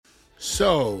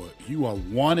So, you are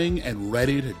wanting and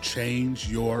ready to change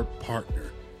your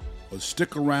partner. Well,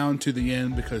 stick around to the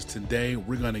end because today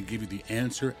we're going to give you the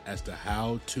answer as to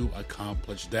how to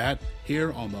accomplish that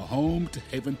here on the Home to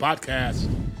Haven podcast.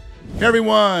 Hey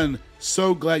everyone,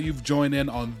 so glad you've joined in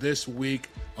on this week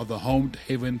of the Home to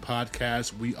Haven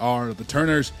podcast. We are the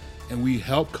Turners and we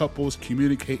help couples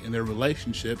communicate in their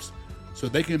relationships so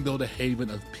they can build a haven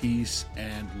of peace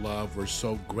and love. We're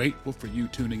so grateful for you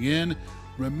tuning in.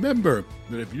 Remember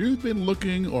that if you've been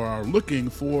looking or are looking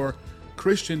for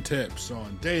Christian tips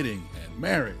on dating and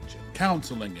marriage and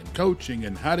counseling and coaching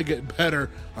and how to get better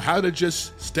or how to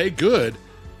just stay good,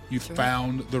 you've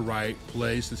found the right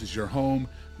place. This is your home.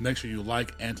 Make sure you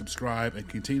like and subscribe and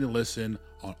continue to listen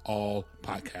on all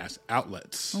podcast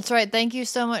outlets. That's right. Thank you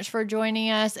so much for joining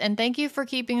us. And thank you for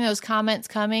keeping those comments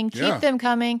coming. Keep them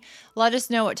coming. Let us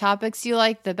know what topics you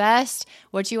like the best,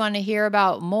 what you want to hear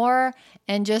about more,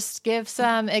 and just give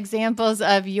some examples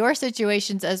of your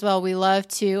situations as well. We love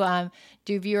to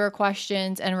do viewer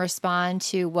questions and respond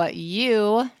to what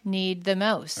you need the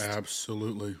most.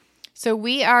 Absolutely. So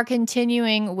we are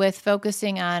continuing with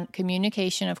focusing on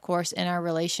communication, of course, in our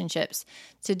relationships.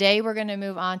 Today, we're going to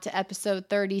move on to episode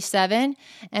 37,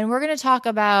 and we're going to talk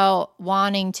about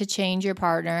wanting to change your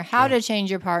partner, how to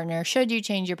change your partner, should you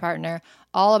change your partner,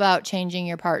 all about changing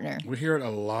your partner. We hear it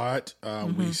a lot.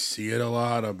 We see it a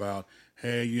lot about,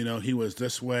 hey, he was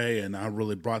this way, and I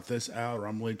really brought this out, or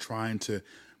I'm really trying to,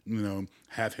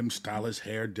 have him style his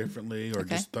hair differently, or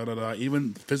just da-da-da.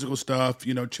 Even physical stuff,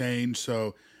 change.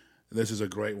 So this is a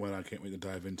great one. I can't wait to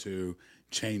dive into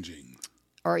changing.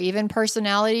 Or even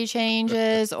personality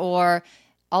changes, or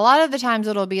a lot of the times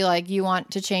it'll be like you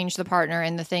want to change the partner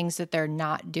in the things that they're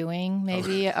not doing,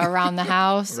 maybe around the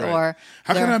house. Right. Or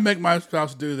how can I make my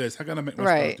spouse do this? How can I make my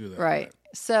spouse do that? Right.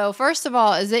 So first of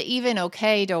all, is it even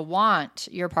okay to want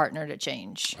your partner to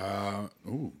change?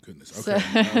 Oh, goodness.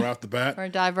 Okay. Right off the bat. Or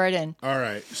dive right in. All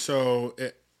right. So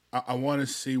I want to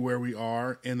see where we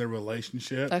are in the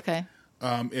relationship. Okay.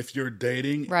 If you're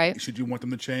dating, should you want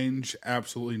them to change?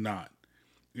 Absolutely not.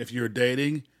 If you're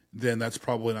dating, then that's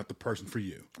probably not the person for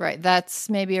you. Right. That's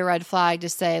maybe a red flag to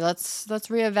say, let's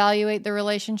reevaluate the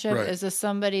relationship. Right. Is this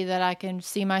somebody that I can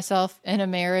see myself in a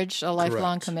marriage, a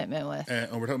lifelong commitment with? And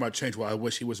we're talking about change. Well, I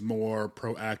wish he was more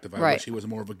proactive. I wish he was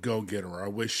more of a go-getter. Or I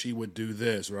wish she would do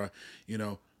this. Or,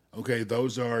 okay,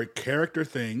 those are character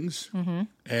things. Mm-hmm.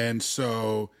 And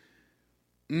so...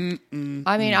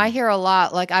 I hear a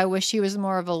lot, like, I wish he was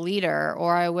more of a leader,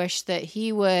 or I wish that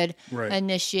he would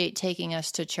initiate taking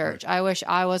us to church. I wish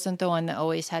I wasn't the one that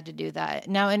always had to do that.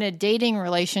 Now, in a dating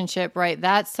relationship,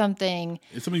 that's something...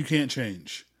 It's something you can't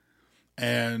change.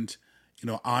 And,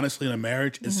 honestly, in a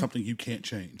marriage, it's something you can't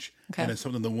change. Okay. And it's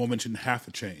something the woman shouldn't have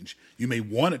to change. You may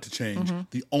want it to change.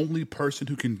 The only person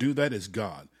who can do that is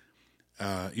God.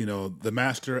 The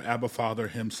master, Abba Father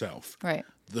himself. Right.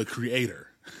 The creator.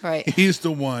 Right. He's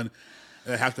the one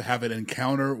that has to have an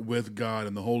encounter with God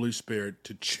and the Holy Spirit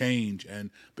to change,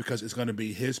 and because it's going to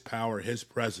be his power, his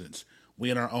presence. We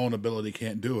in our own ability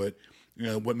can't do it.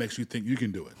 What makes you think you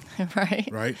can do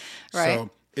it? Right?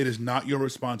 So it is not your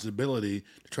responsibility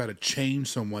to try to change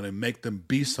someone and make them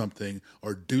be something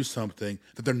or do something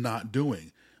that they're not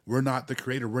doing. We're not the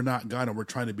creator. We're not God, and we're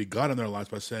trying to be God in their lives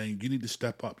by saying, you need to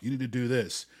step up. You need to do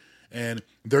this. And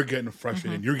they're getting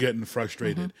frustrated, and you're getting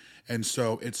frustrated. And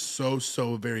so it's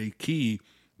so very key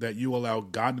that you allow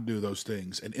God to do those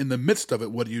things. And in the midst of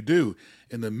it, what do?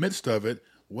 In the midst of it,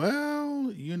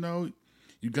 well, you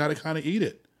got to kind of eat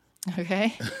it.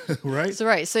 Okay. Right? So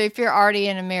if you're already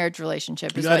in a marriage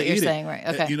relationship is what you're saying, right?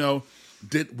 Okay.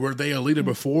 Were they a leader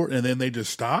before and then they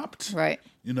just stopped? Right.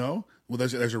 Well,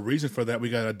 there's a reason for that. We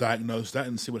got to diagnose that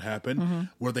and see what happened.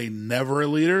 Were they never a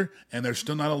leader and they're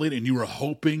still not a leader? And you were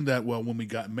hoping that, well, when we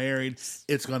got married,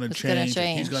 it's going to change.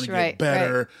 And he's going to get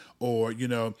better, or, he's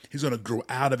going to grow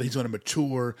out of it. He's going to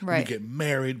mature when we get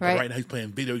married. But right now he's playing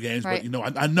video games. But,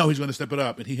 I know he's going to step it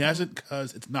up. And he hasn't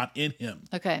because it's not in him.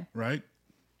 Okay. Right?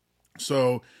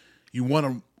 So you want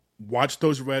to watch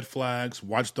those red flags,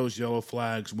 watch those yellow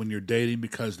flags when you're dating,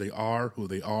 because they are who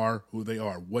they are.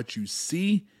 What you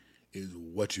see is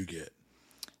what you get.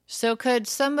 So could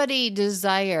somebody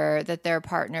desire that their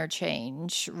partner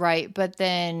change, right? But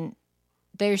then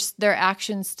their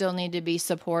actions still need to be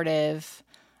supportive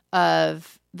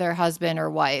of their husband or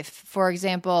wife. For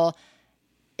example,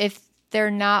 if they're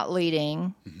not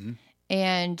leading,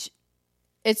 and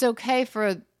it's okay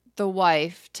for the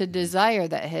wife to desire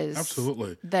that his...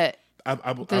 Absolutely. That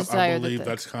I believe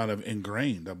that's kind of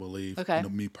ingrained. I believe,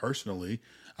 me personally,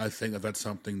 I think that's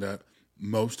something that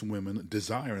most women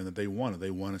desire and that they want. They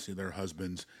want to see their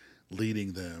husbands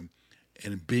leading them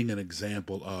and being an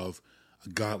example of a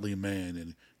godly man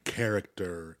and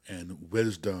character and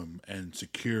wisdom and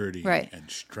security Right. and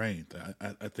strength.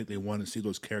 I think they want to see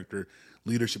those character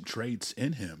leadership traits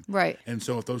in him. Right. And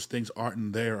so if those things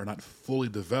aren't there or not fully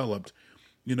developed,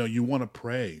 you want to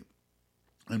pray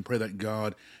and pray that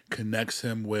God connects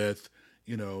him with,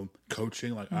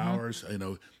 coaching like ours,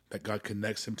 that God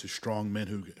connects him to strong men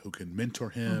who can mentor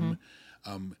him,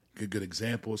 get good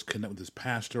examples, connect with his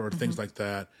pastor or things like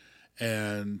that.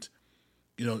 And,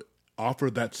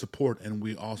 offer that support. And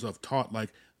we also have taught,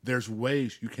 like, there's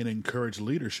ways you can encourage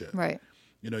leadership. Right.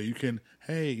 You can,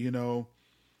 hey,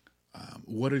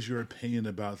 what is your opinion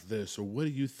about this? Or what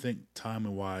do you think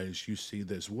time-wise you see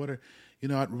this?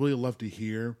 I'd really love to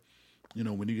hear,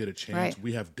 when you get a chance. Right.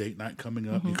 We have date night coming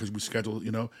up because we schedule,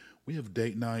 we have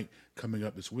date night coming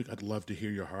up this week. I'd love to hear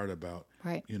your heart about,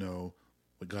 Right.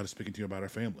 What God is speaking to you about our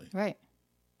family. Right.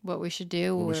 What we should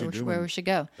do, What where we should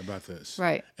go. About this.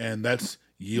 Right. And that's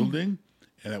yielding,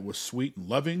 and that was sweet and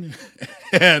loving.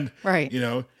 And, Right.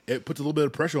 it puts a little bit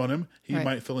of pressure on him. He Right.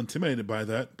 might feel intimidated by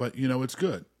that, but, it's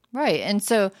good. Right. And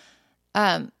so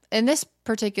in this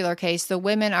particular case, the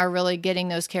women are really getting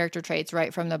those character traits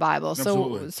right from the Bible.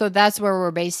 Absolutely. So that's where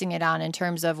we're basing it on in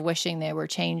terms of wishing they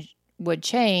would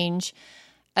change,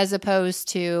 as opposed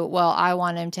to, well, I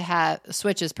want him to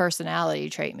switch his personality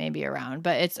trait maybe around.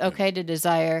 But it's okay to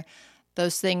desire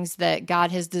those things that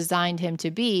God has designed him to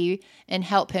be and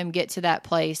help him get to that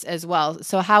place as well.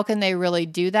 So how can they really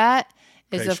do that?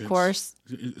 Is Patience. of course.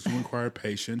 It's going to require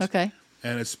patience. Okay.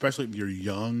 And especially if you're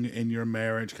young in your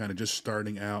marriage, kind of just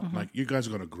starting out, like, you guys are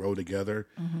going to grow together.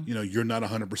 You're not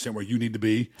 100% where you need to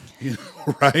be,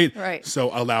 right? Right.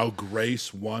 So allow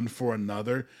grace one for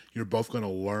another. You're both going to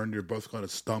learn. You're both going to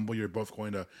stumble. You're both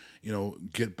going to,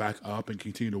 get back up and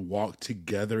continue to walk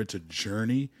together. It's a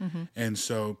journey. And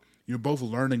so you're both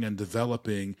learning and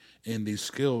developing in these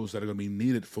skills that are going to be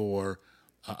needed for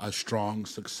a strong,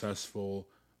 successful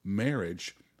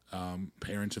marriage.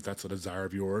 Parents, if that's a desire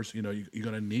of yours, you're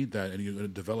going to need that and you're going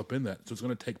to develop in that. So it's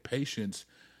going to take patience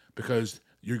because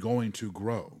you're going to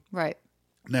grow. Right.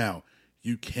 Now,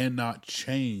 you cannot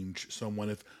change someone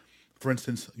if, for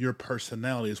instance, your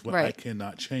personality is what I Right.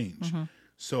 cannot change.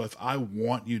 So if I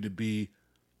want you to be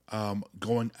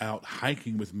going out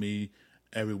hiking with me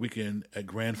every weekend at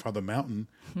Grandfather Mountain,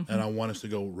 and I want us to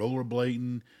go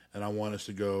rollerblading, and I want us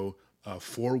to go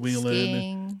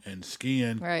four-wheeling and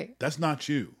skiing, Right. that's not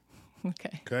you.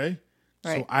 Okay. Okay?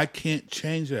 Right. So I can't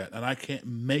change that, and I can't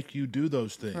make you do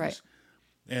those things. Right.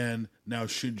 And now,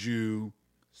 should you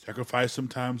sacrifice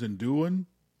sometimes in doing?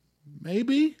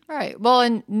 Maybe. Right. Well,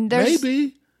 and there's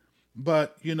Maybe.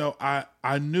 But,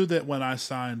 I knew that when I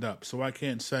signed up, so I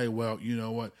can't say, well, you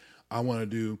know what, I want to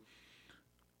do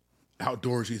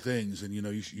outdoorsy things, and,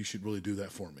 you should really do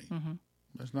that for me.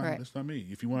 That's not Right. That's not me.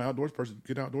 If you want an outdoors person,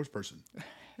 get an outdoors person.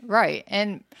 right.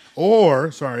 And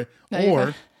Or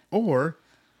you're or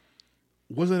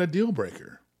was it a deal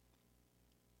breaker?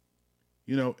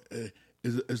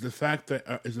 Is the fact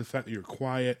that you're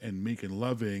quiet and meek and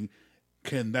loving,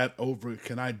 can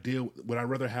I deal? Would I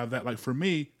rather have that? Like, for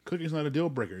me, cooking's not a deal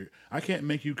breaker. I can't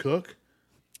make you cook.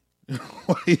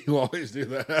 Why do you always do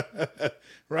that?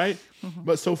 Right?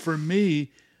 But so for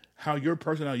me, how your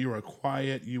personality, you are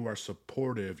quiet, you are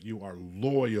supportive, you are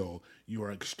loyal, you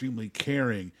are extremely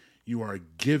caring, you are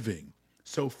giving.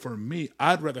 So for me,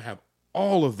 I'd rather have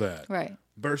all of that right.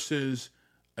 versus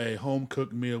a home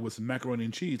cooked meal with some macaroni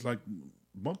and cheese. Like,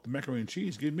 bump the macaroni and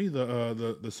cheese, give me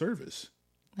the service.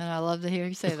 And I love to hear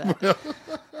you say that.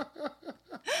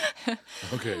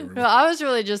 Okay. No, I was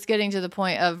really just getting to the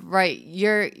point of, right,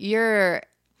 you're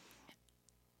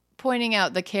pointing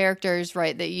out the characters,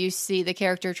 right, that you see the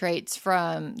character traits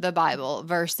from the Bible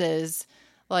versus,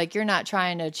 like, you're not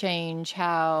trying to change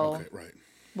how Okay, right.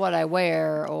 what I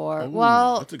wear or, Ooh,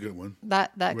 well, that's a good one.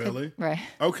 that Really? could, right.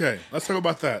 Okay, let's talk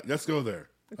about that. Let's go there.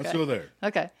 Let's Okay. go there.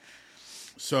 Okay.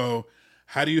 So,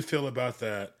 how do you feel about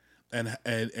that? And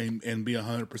be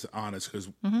 100% honest, because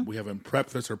we haven't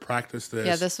prepped this or practiced this.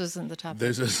 Yeah, this wasn't the topic.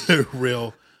 This is a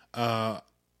real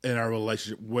in our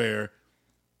relationship where,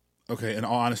 okay, in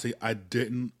all honesty, I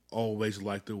didn't always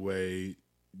like the way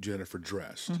Jennifer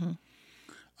dressed.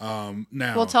 Now,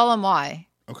 Well, tell them why.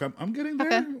 okay, I'm getting there.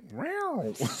 Okay.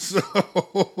 Wow.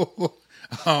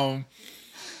 So,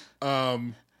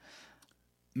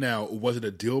 now, was it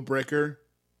a deal breaker?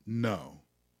 No.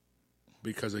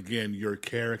 Because again, your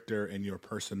character and your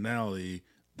personality,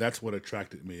 that's what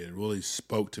attracted me. It really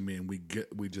spoke to me and we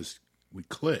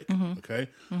click. Okay.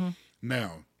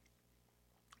 Now,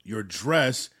 your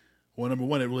dress, well, number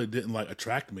one, it really didn't like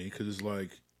attract me because it's like,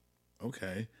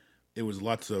 okay, it was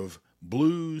lots of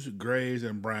blues, grays,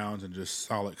 and browns, and just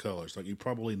solid colors. Like you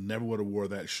probably never would have wore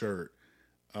that shirt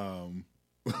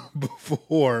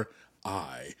before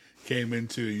I came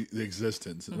into the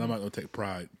existence. And I'm not going to take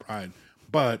pride,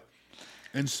 but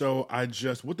and so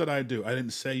what did I do? I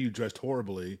didn't say you dressed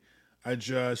horribly. I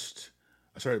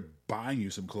started buying you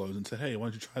some clothes and said, "Hey, why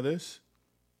don't you try this?"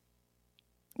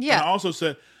 Yeah. And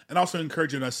I also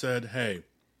encouraged you, and I said, "Hey,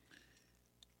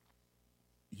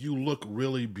 you look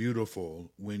really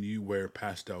beautiful when you wear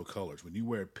pastel colors, when you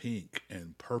wear pink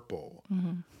and purple.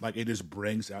 Like it just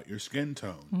brings out your skin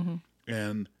tone."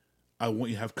 And I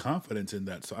want you to have confidence in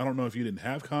that. So I don't know if you didn't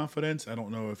have confidence. I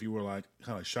don't know if you were like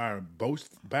kind of shy or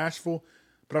bashful,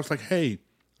 but I was like, "Hey,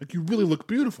 like you really look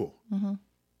beautiful."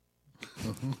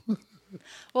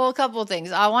 Well, a couple of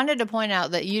things. I wanted to point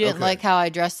out that you didn't like how I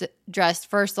dressed.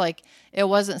 First, like it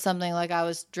wasn't something like I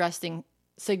was dressing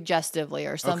suggestively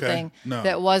or something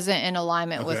that wasn't in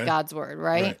alignment with God's word,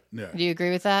 right? Yeah. Do you agree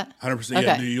with that? 100%. Okay.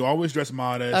 Yeah, you always dress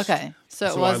modest. Okay. So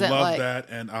it wasn't I love like that,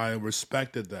 and I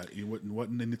respected that. You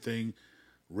wasn't anything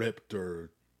ripped or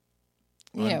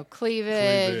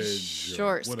cleavage,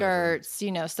 short skirts,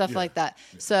 stuff like that.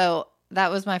 Yeah. So that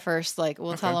was my first,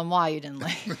 we'll tell them why you didn't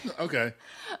like. Okay.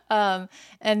 And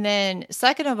then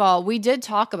second of all, we did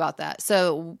talk about that.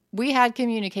 So we had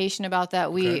communication about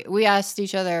that. We asked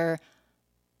each other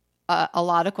a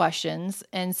lot of questions.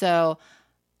 And so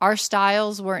our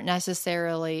styles weren't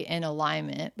necessarily in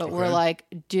alignment, but we're like,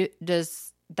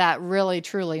 does that really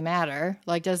truly matter?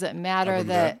 Like, does it matter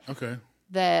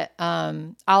that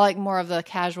I like more of the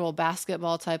casual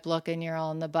basketball type look and you're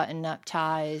all in the button up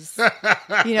ties,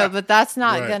 but that's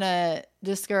not going to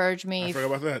discourage me. I forgot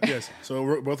about that. Yes. So it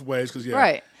worked both ways because,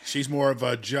 she's more of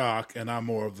a jock and I'm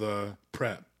more of the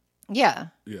prep. Yeah.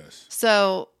 Yes.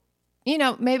 So,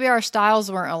 maybe our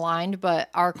styles weren't aligned, but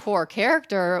our core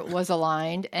character was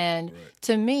aligned. And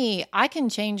to me, I can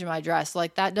change my dress.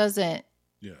 Like that doesn't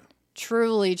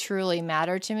truly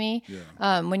matter to me.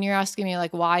 Yeah. When you're asking me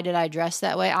why did I dress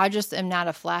that way? I just am not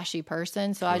a flashy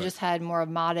person. So I just had more of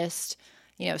modest,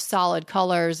 solid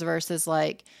colors versus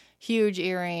huge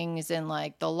earrings and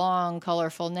the long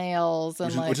colorful nails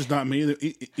and which is not me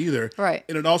either. Right.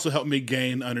 And it also helped me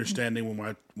gain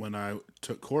understanding when I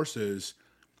took courses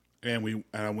and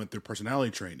I went through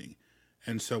personality training.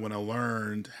 And so when I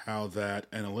learned how that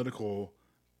analytical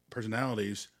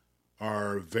personalities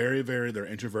are very, very, they're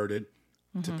introverted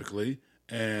typically,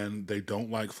 and they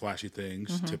don't like flashy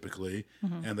things typically,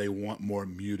 and they want more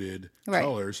muted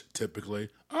colors typically.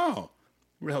 Oh,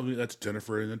 that's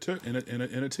Jennifer in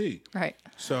a tee. Right.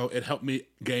 So it helped me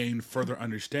gain further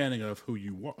understanding of who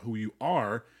you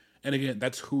are, and again,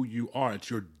 that's who you are. It's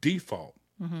your default,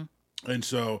 and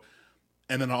so.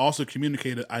 And then I also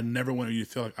communicated, I never wanted you to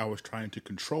feel like I was trying to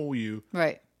control you,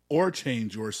 or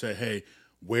change you, or say, "Hey,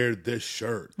 wear this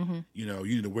shirt. You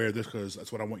need to wear this because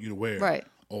that's what I want you to wear." Right.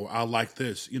 Or I like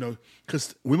this.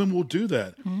 Because women will do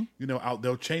that.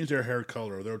 They'll change their hair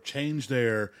color, or they'll change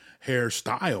their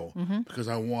hairstyle because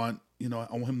I want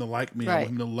him to like me. I want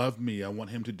him to love me. I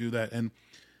want him to do that, and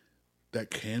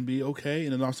that can be okay,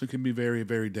 and it also can be very,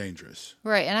 very dangerous.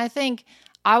 Right. And I think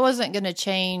I wasn't going to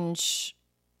change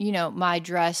my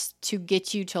dress to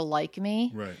get you to like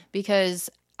me. Right. Because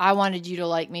I wanted you to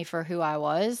like me for who I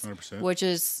was, 100%. Which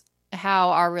is how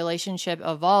our relationship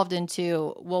evolved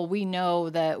into, well, we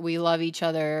know that we love each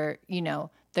other,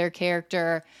 their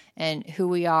character and who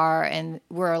we are, and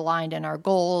we're aligned in our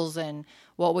goals and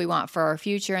what we want for our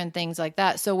future and things like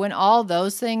that. So when all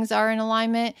those things are in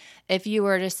alignment, if you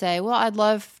were to say, well, I'd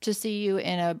love to see you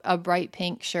in a bright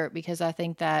pink shirt because I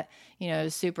think that,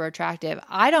 is super attractive.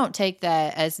 I don't take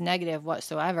that as negative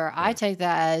whatsoever. Right. I take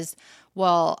that as,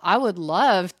 well, I would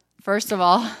love, first of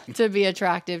all, to be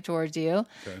attractive towards you.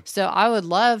 Okay. So I would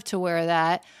love to wear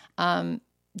that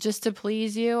just to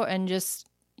please you, and just,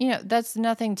 that's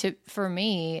nothing for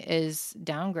me is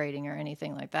downgrading or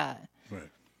anything like that. Right.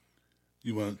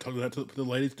 You want to talk about that to the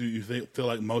ladies? Do you feel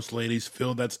like most ladies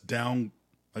feel that's down,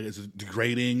 like it's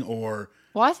degrading or...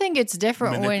 Well, I think it's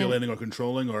different manipulating or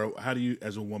controlling, or how do you,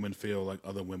 as a woman, feel like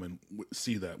other women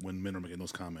see that when men are making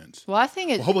those comments? Well, I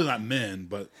think it's... hopefully not men,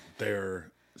 but their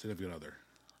significant other.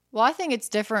 Well, I think it's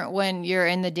different when you're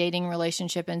in the dating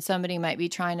relationship and somebody might be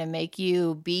trying to make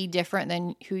you be different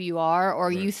than who you are, or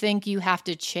you think you have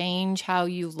to change how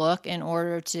you look in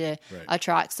order to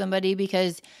attract somebody,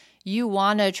 because you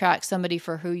want to attract somebody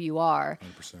for who you are,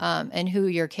 and who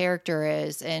your character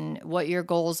is and what your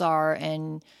goals are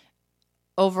and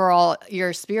overall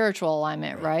your spiritual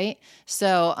alignment, right?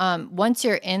 So once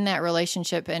you're in that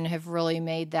relationship and have really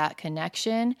made that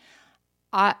connection,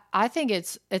 I think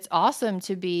it's awesome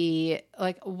to be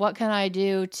like, what can I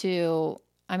do to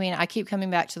I mean, I keep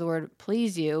coming back to the word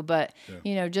please you, but,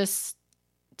 just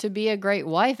to be a great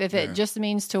wife, if it just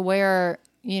means to wear,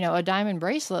 a diamond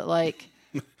bracelet, like,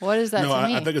 what is that to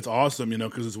me? I think it's awesome,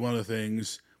 because it's one of the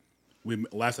things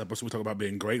last episode we talked about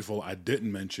being grateful. I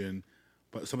didn't mention,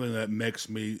 but something that makes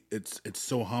me, it's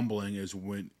so humbling is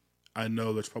when I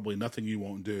know there's probably nothing you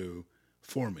won't do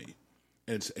for me.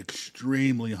 It's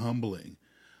extremely humbling.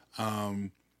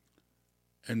 And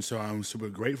so I'm super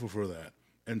grateful for that.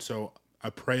 And so I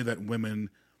pray that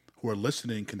women who are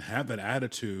listening can have that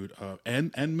attitude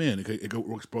and men, it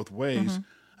works both ways,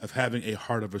 of having a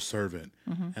heart of a servant,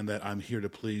 and that I'm here to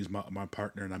please my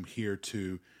partner, and I'm here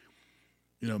to,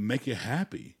 make you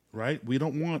happy, right? We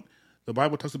don't want, the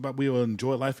Bible talks about we will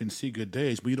enjoy life and see good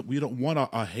days. We don't want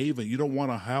a haven. You don't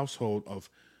want a household of,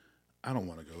 I don't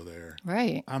want to go there.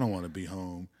 Right. I don't want to be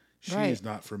home. She is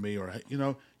not for me. Or,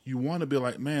 you want to be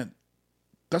like, man,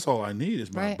 that's all I need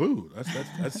is my boo.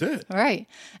 That's it. Right.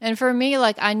 And for me,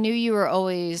 like, I knew you were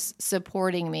always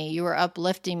supporting me. You were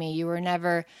uplifting me. You were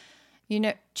never,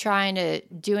 trying to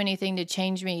do anything to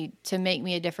change me, to make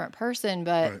me a different person.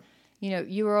 But,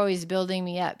 you were always building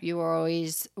me up.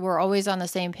 We're always on the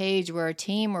same page. We're a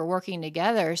team. We're working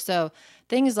together. So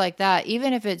things like that,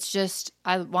 even if it's just,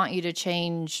 I want you to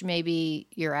change maybe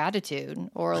your attitude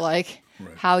or like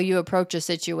how you approach a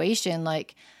situation,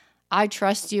 like, I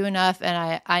trust you enough,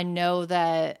 and I know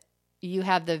that you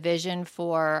have the vision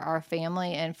for our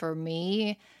family and for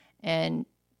me, and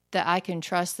that I can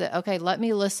trust that, okay, let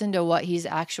me listen to what he's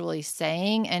actually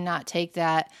saying and not take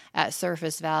that at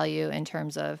surface value in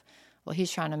terms of, well,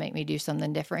 he's trying to make me do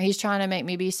something different. He's trying to make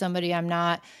me be somebody I'm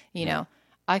not.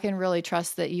 I can really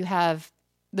trust that you have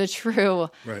the true,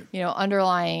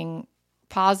 underlying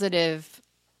positive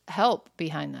help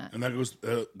behind that. And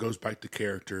that goes back to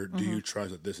character. Do you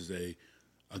trust that this is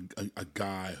a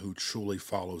guy who truly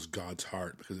follows God's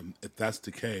heart? Because if that's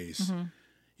the case,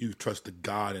 you trust the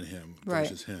God in him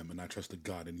versus him, and I trust the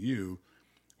God in you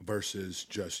versus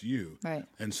just you. Right.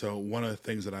 And so one of the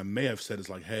things that I may have said is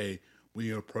like, hey, when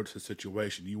you approach the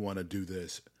situation, you want to do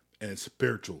this, and it's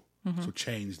spiritual. So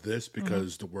change this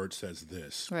because the word says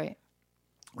this. Right.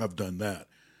 I've done that.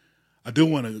 I do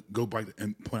want to go back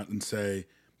and point out and say,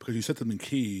 because you said something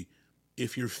key,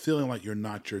 if you're feeling like you're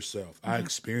not yourself, I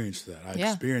experienced that. I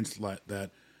experienced like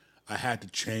that. I had to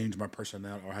change my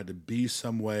personality, or I had to be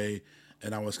some way,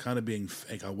 and I was kind of being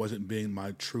fake. I wasn't being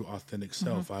my true, authentic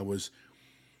self. I was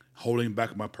holding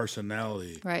back my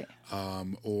personality, right?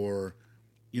 Or,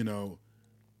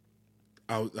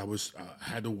 I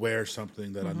had to wear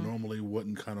something that I normally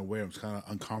wouldn't kind of wear. It was kind of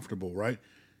uncomfortable, right?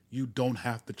 You don't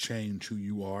have to change who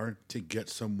you are to get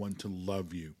someone to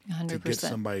love you, 100%. to get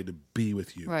somebody to be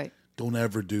with you. Right. Don't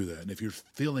ever do that. And if you're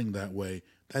feeling that way,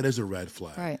 that is a red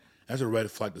flag. Right. That's a red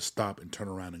flag to stop and turn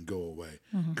around and go away,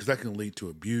 because that can lead to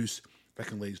abuse. That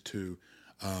can lead to,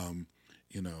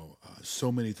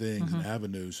 so many things and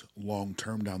avenues long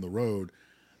term down the road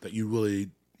that you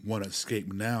really want to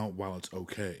escape now while it's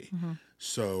okay.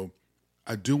 So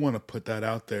I do want to put that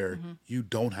out there. You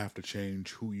don't have to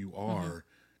change who you are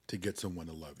to get someone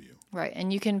to love you. Right.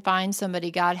 And you can find somebody.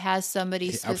 God has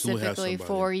somebody specifically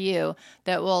for you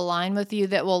that will align with you,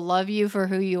 that will love you for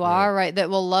who you are, right? That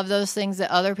will love those things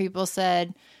that other people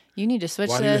said, you need to switch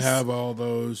this. Why do you have all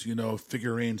those,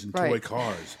 figurines and toy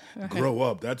cars? Grow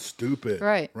up. That's stupid.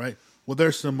 Right. Right. Well,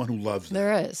 there's someone who loves that.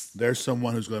 There is. There's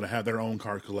someone who's going to have their own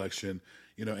car collection,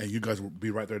 and you guys will be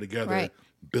right there together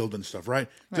building stuff, right?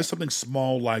 Just something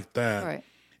small like that. Right.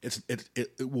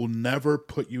 It will never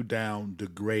put you down,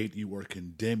 degrade you, or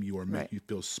condemn you, or make you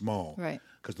feel small. Right.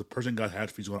 Because the person God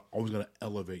has for you is always going to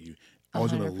elevate you,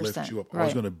 always going to lift you up, Right.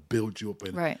 always going to build you up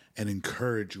and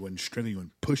encourage you and strengthen you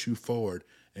and push you forward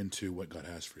into what God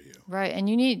has for you. Right. And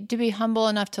you need to be humble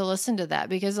enough to listen to that,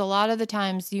 because a lot of the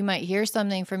times you might hear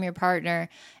something from your partner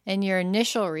and your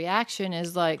initial reaction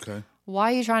is like,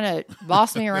 why are you trying to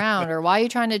boss me around, or why are you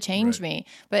trying to change me?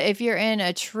 But if you're in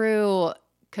a true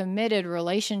committed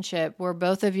relationship where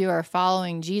both of you are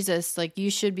following Jesus, like, you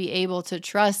should be able to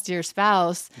trust your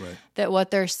spouse that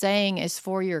what they're saying is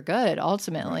for your good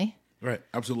ultimately. Right.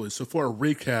 Absolutely. So for a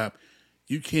recap,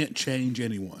 you can't change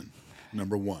anyone,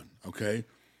 number one. Okay.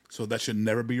 So that should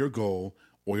never be your goal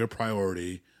or your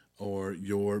priority or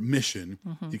your mission.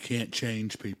 You can't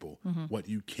change people. What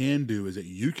you can do is that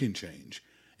you can change,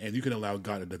 and you can allow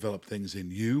God to develop things in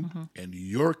you and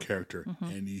your character,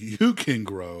 and you can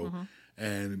grow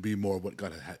and be more what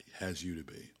God has you to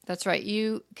be. That's right.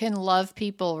 You can love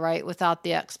people, right, without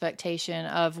the expectation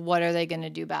of what are they going to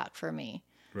do back for me,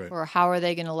 or how are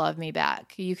they going to love me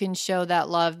back. You can show that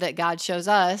love that God shows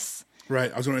us.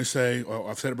 Right. I was going to say,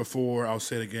 I've said it before, I'll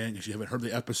say it again, if you haven't heard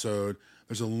the episode,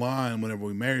 there's a line whenever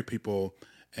we marry people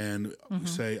and we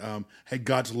say, hey,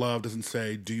 God's love doesn't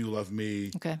say, do you love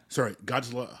me? Okay. Sorry,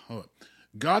 God's love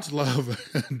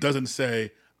doesn't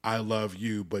say, I love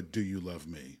you, but do you love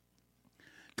me?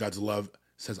 God's love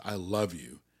says, I love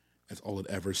you. That's all it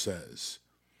ever says.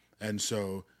 And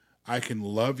so I can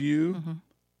love you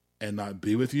and not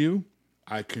be with you.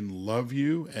 I can love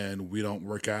you and we don't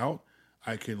work out.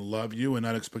 I can love you and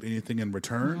not expect anything in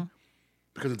return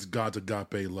because it's God's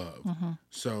agape love.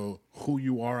 So who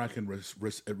you are, I can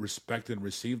respect and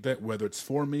receive that. Whether it's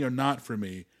for me or not for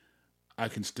me, I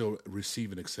can still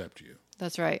receive and accept you.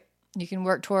 That's right. You can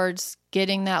work towards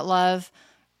getting that love,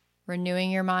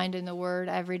 renewing your mind in the Word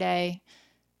every day,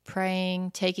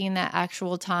 praying, taking that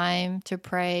actual time to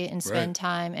pray and spend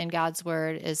time in God's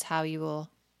Word is how you will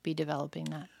be developing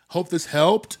that. Hope this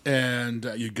helped and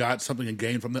you got something to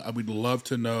gain from it. We'd love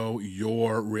to know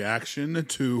your reaction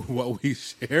to what we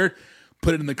shared.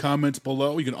 Put it in the comments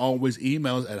below. You can always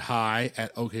email us at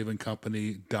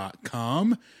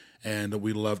hi@oakhavencompany.com. And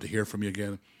we'd love to hear from you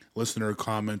again. Listener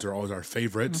comments are always our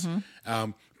favorites.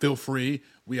 Feel free.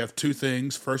 We have two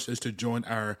things. First is to join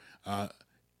our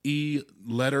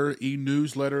e-newsletter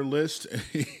list,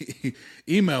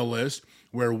 email list,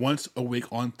 where once a week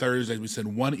on Thursdays, we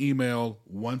send one email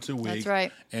once a week. That's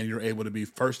right. And you're able to be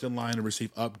first in line to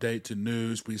receive updates and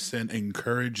news. We send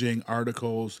encouraging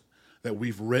articles that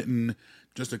we've written,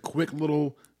 just a quick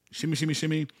little shimmy.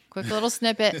 Quick little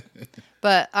snippet.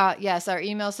 But yes, our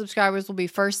email subscribers will be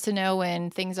first to know when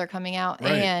things are coming out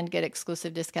and get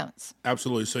exclusive discounts.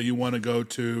 Absolutely. So you want to go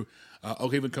to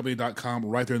oakhavencompany.com.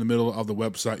 Right there in the middle of the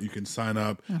website, you can sign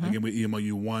up. Again, we email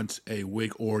you once a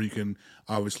week, or you can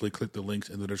obviously click the links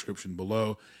in the description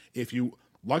below. If you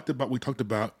liked what we talked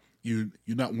about, you're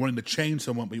not wanting to change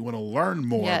someone, but you want to learn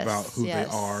more about who they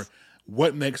are,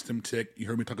 what makes them tick. You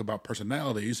heard me talk about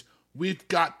personalities. We've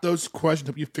got those questions.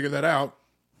 Help you figure that out.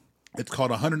 It's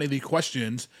called 180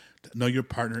 Questions to Know Your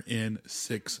Partner in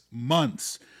 6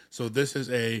 Months. So this is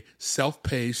a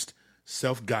self-paced,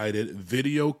 self-guided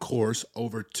video course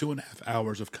over 2.5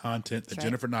 hours of content that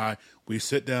Jennifer and I, we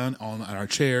sit down on our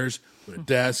chairs with a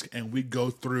desk and we go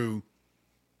through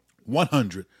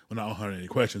 100, well, not 180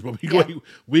 questions, but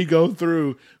we go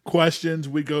through questions.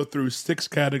 We go through 6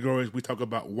 categories. We talk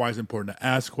about why it's important to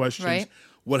ask questions,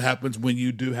 what happens when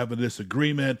you do have a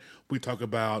disagreement. We talk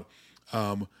about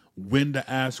when to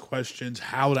ask questions,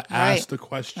 how to ask the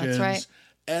questions,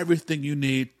 everything you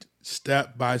need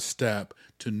step by step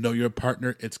to know your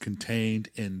partner. It's contained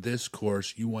in this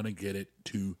course. You want to get it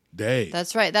today.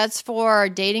 That's right. That's for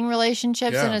dating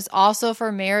relationships and it's also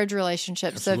for marriage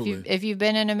relationships. Absolutely. So if you've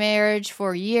been in a marriage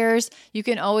for years, you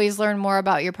can always learn more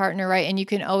about your partner, right? And you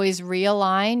can always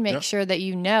realign, make sure that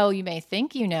you may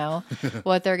think you know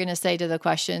what they're going to say to the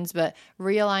questions, but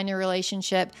realign your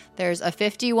relationship. There's a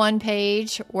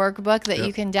 51-page workbook that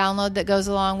you can download that goes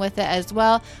along with it as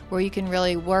well, where you can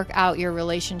really work out your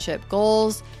relationship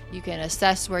goals. You can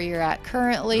assess where you're at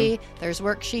currently. There's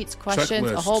worksheets, questions,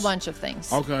 checklists, a whole bunch of things.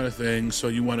 All kind of things. So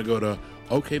you want to go to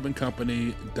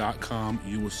oakhavencompany.com.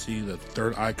 You will see the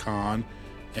third icon,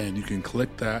 and you can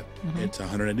click that. It's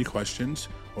 180 questions,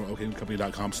 or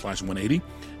oakhavencompany.com/180,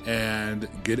 and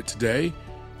get it today.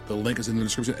 The link is in the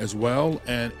description as well.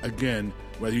 And again,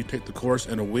 whether you take the course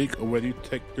in a week or whether you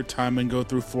take your time and go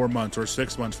through 4 months or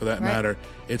 6 months for that matter,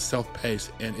 it's self-paced,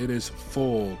 and it is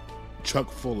chock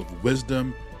full of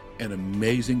wisdom and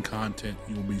amazing content.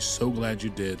 You will be so glad you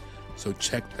did. So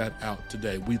check that out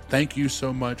today. We thank you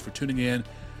so much for tuning in,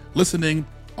 listening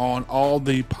on all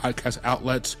the podcast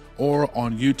outlets or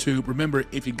on YouTube. Remember,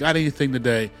 if you got anything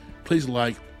today, please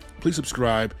like, please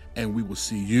subscribe, and we will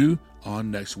see you on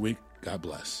next week. God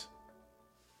bless.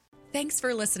 Thanks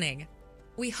for listening.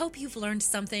 We hope you've learned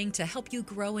something to help you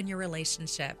grow in your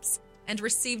relationships and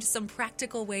received some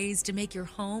practical ways to make your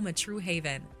home a true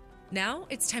haven. Now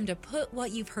it's time to put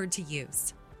what you've heard to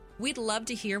use. We'd love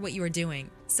to hear what you are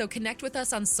doing, so connect with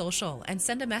us on social and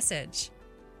send a message.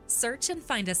 Search and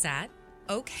find us at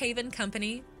Oak Haven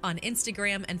Company on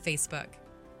Instagram and Facebook.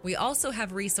 We also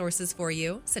have resources for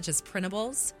you, such as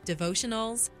printables,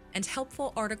 devotionals, and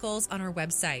helpful articles on our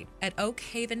website at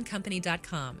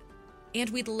oakhavencompany.com. And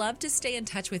we'd love to stay in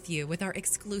touch with you with our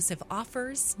exclusive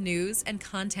offers, news, and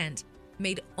content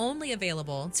made only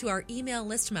available to our email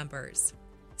list members.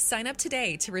 Sign up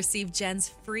today to receive Jen's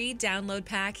free download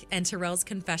pack and Terrell's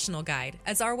confessional guide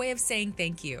as our way of saying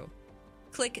thank you.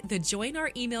 Click the Join Our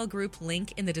Email Group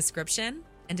link in the description.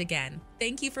 And again,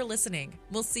 thank you for listening.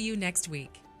 We'll see you next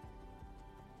week.